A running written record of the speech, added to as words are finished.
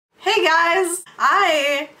Hey guys!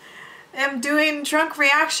 I am doing drunk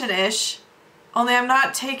reaction-ish, only I'm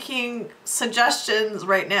not taking suggestions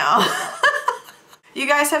right now. You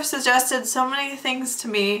guys have suggested so many things to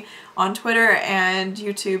me on Twitter and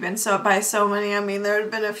YouTube, and so by so many I mean there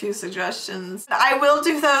have been a few suggestions. I will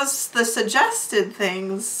do the suggested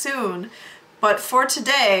things soon, but for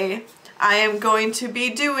today I am going to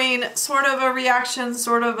be doing sort of a reaction,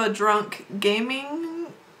 sort of a drunk gaming.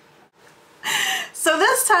 So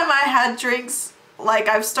this time I had drinks, like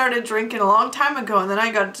I've started drinking a long time ago, and then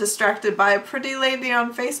I got distracted by a pretty lady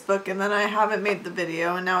on Facebook, and then I haven't made the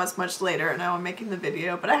video, and now it's much later and now I'm making the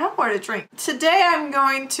video, but I have more to drink. Today I'm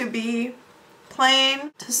going to be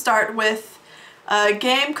playing, to start with, a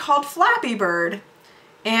game called Flappy Bird.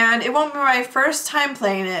 And it won't be my first time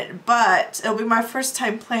playing it, but it'll be my first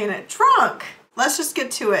time playing it drunk. Let's just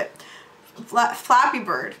get to it. Flappy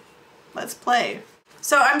Bird. Let's play.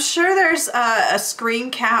 So I'm sure there's a screen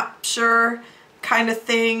capture kind of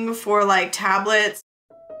thing for like tablets.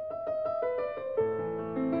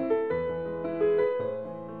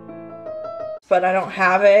 But I don't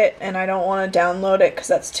have it and I don't want to download it because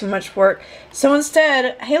that's too much work. So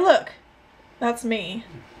instead, hey look, that's me.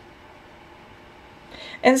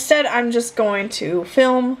 Instead, I'm just going to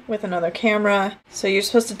film with another camera. So you're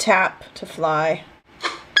supposed to tap to fly.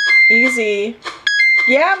 Easy.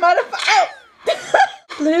 Yeah, modify. Oh!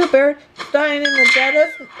 Bluebird flying in the dead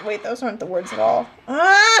of... Wait, those aren't the words at all.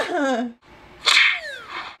 Ah!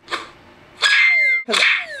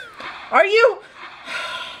 Are you...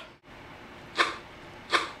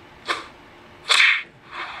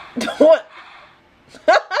 What?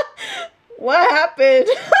 What happened?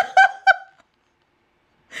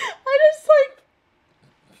 I just like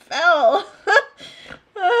fell.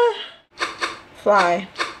 Fly.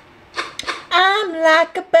 I'm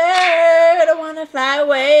like a bird, I wanna fly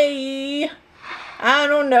away. I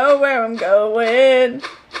don't know where I'm going.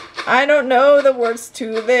 I don't know the words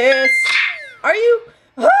to this. Are you?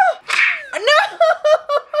 No!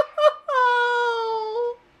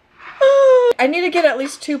 I need to get at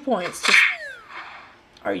least 2 points.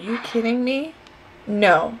 Are you kidding me?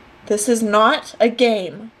 No, this is not a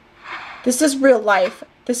game. This is real life.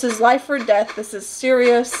 This is life or death. This is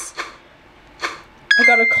serious. I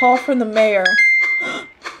got a call from the mayor.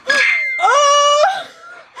 Oh!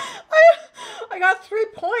 I got 3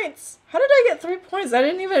 points. How did I get 3 points? I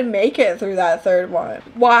didn't even make it through that third one.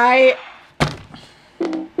 Why?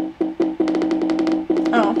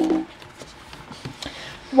 Oh.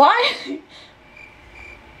 Why?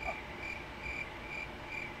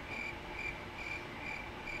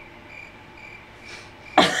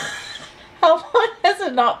 How long has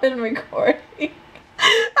it not been recording?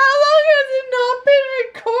 How long has it not been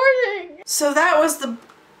recording? So that was the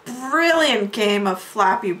brilliant game of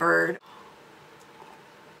Flappy Bird.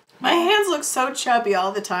 My hands look so chubby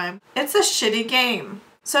all the time. It's a shitty game.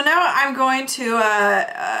 So now I'm going to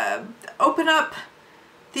open up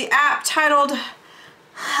the app titled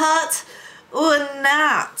Hot or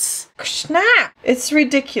Not. Snap! It's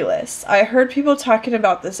ridiculous. I heard people talking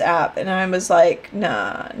about this app and I was like,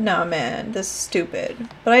 nah man, this is stupid.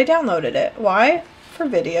 But I downloaded it. Why? For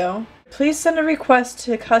video. Please send a request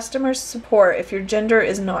to customer support if your gender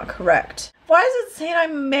is not correct. Why is it saying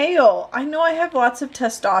I'm male? I know I have lots of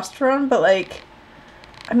testosterone, but like,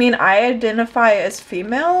 I mean, I identify as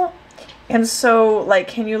female. And so, like,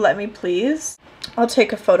 can you let me please? I'll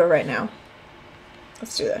take a photo right now.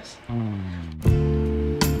 Let's do this.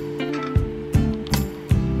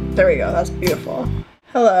 There we go. That's beautiful.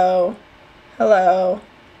 Hello. Hello.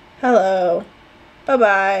 Hello.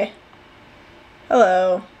 Bye-bye.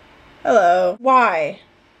 Hello. Hello. Why?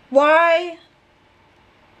 Why?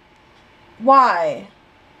 Why?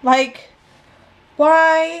 Like,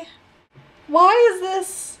 why? Why is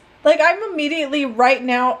this? Like, I'm immediately, right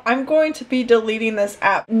now, I'm going to be deleting this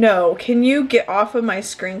app. No, can you get off of my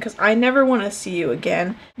screen? Because I never want to see you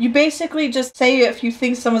again. You basically just say if you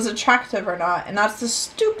think someone's attractive or not, and that's the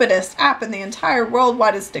stupidest app in the entire world.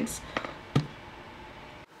 Why does things...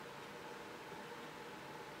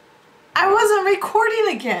 I wasn't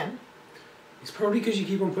recording again. It's probably because you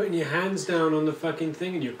keep on putting your hands down on the fucking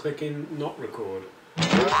thing and you're clicking not record.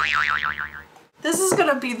 This is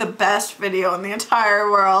gonna be the best video in the entire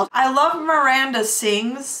world. I love Miranda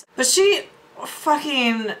Sings, but she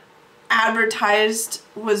fucking advertised,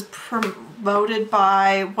 was promoted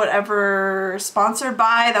by, whatever, sponsored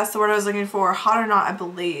by, that's the word I was looking for, Hot or Not, I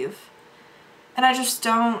believe. And I just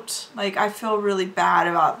don't, like, I feel really bad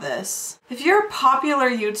about this. If you're a popular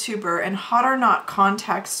YouTuber and Hot or Not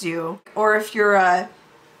contacts you, or if you're a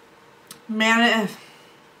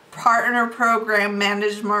partner program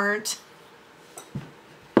management,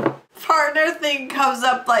 partner thing comes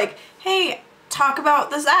up like, hey, talk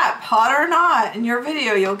about this app, hot or not, in your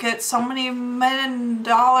video, you'll get so many million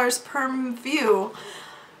dollars per view.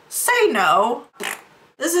 Say no.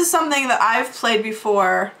 This is something that I've played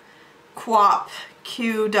before. QWOP,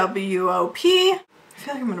 QWOP. I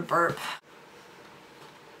feel like I'm gonna burp.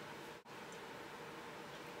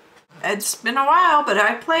 It's been a while, but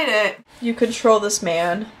I played it. You control this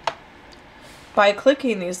man by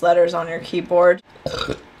clicking these letters on your keyboard.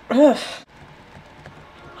 Ugh.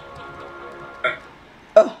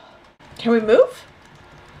 Ugh. Can we move?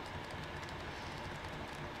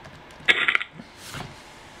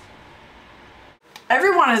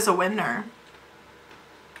 Everyone is a winner.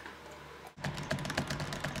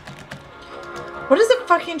 What is the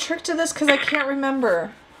fucking trick to this? Because I can't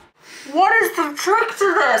remember. What is the trick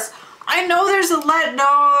to this? I know there's a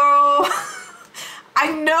no.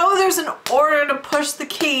 I know there's an order to push the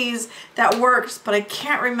keys that works, but I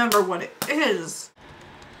can't remember what it is.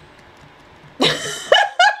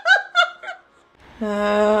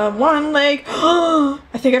 One leg. I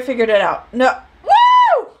think I figured it out. No. Woo!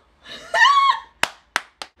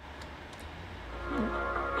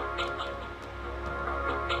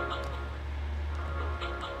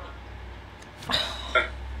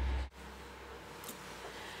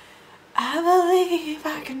 I believe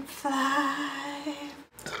I can fly.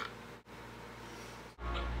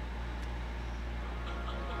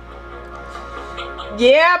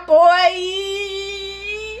 Yeah,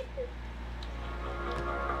 boy!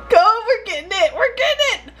 Go, we're getting it! We're getting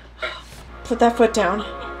it! Put that foot down.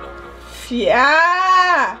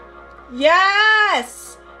 Yeah!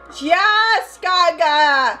 Yes! Yes,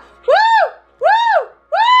 Gaga! Woo! Woo!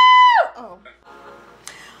 Woo! Oh.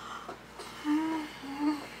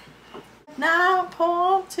 Now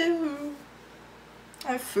pull two.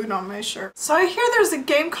 I have food on my shirt. So I hear there's a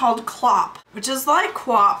game called CLOP, which is like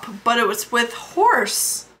QWOP, but it was with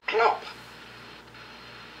horse. CLOP.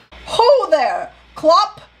 Ho there!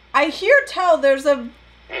 CLOP! I hear tell there's a...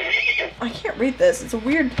 I can't read this. It's a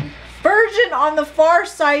weird version on the far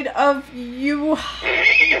side of you... What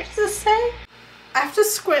does this say? I have to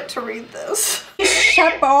squint to read this.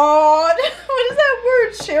 Shepherd! What is that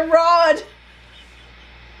word? Sherrod?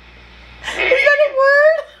 Is that a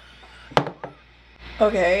word?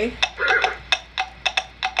 Okay.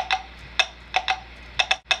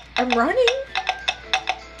 I'm running.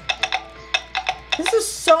 This is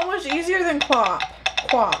so much easier than QWOP.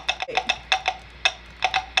 QWOP.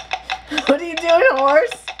 What are you doing,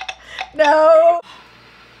 horse? No.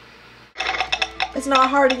 It's not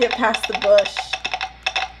hard to get past the bush.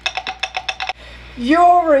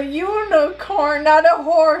 You're a unicorn, not a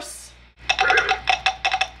horse.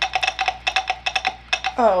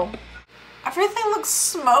 Oh. Everything looks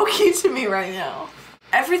smoky to me right now.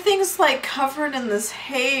 Everything's like covered in this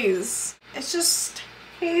haze. It's just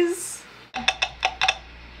haze.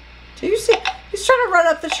 Do you see? He's trying to run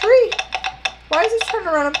up the tree. Why is he trying to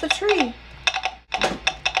run up the tree?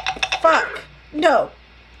 Fuck. No.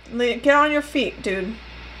 Get on your feet, dude.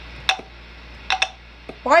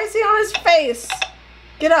 Why is he on his face?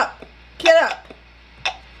 Get up. Get up.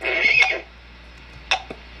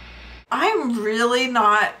 I'm really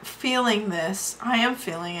not feeling this. I am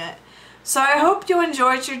feeling it. So I hope you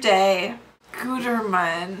enjoyed your day.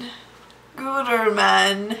 Gutermann.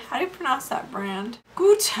 Gutermann. How do you pronounce that brand?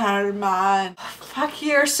 Gutermann. Fuck,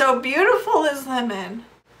 you're so beautiful, as lemon.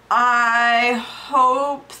 I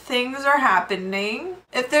hope things are happening.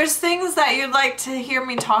 If there's things that you'd like to hear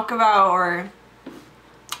me talk about or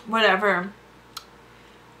whatever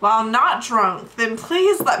while I'm not drunk, then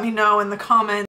please let me know in the comments.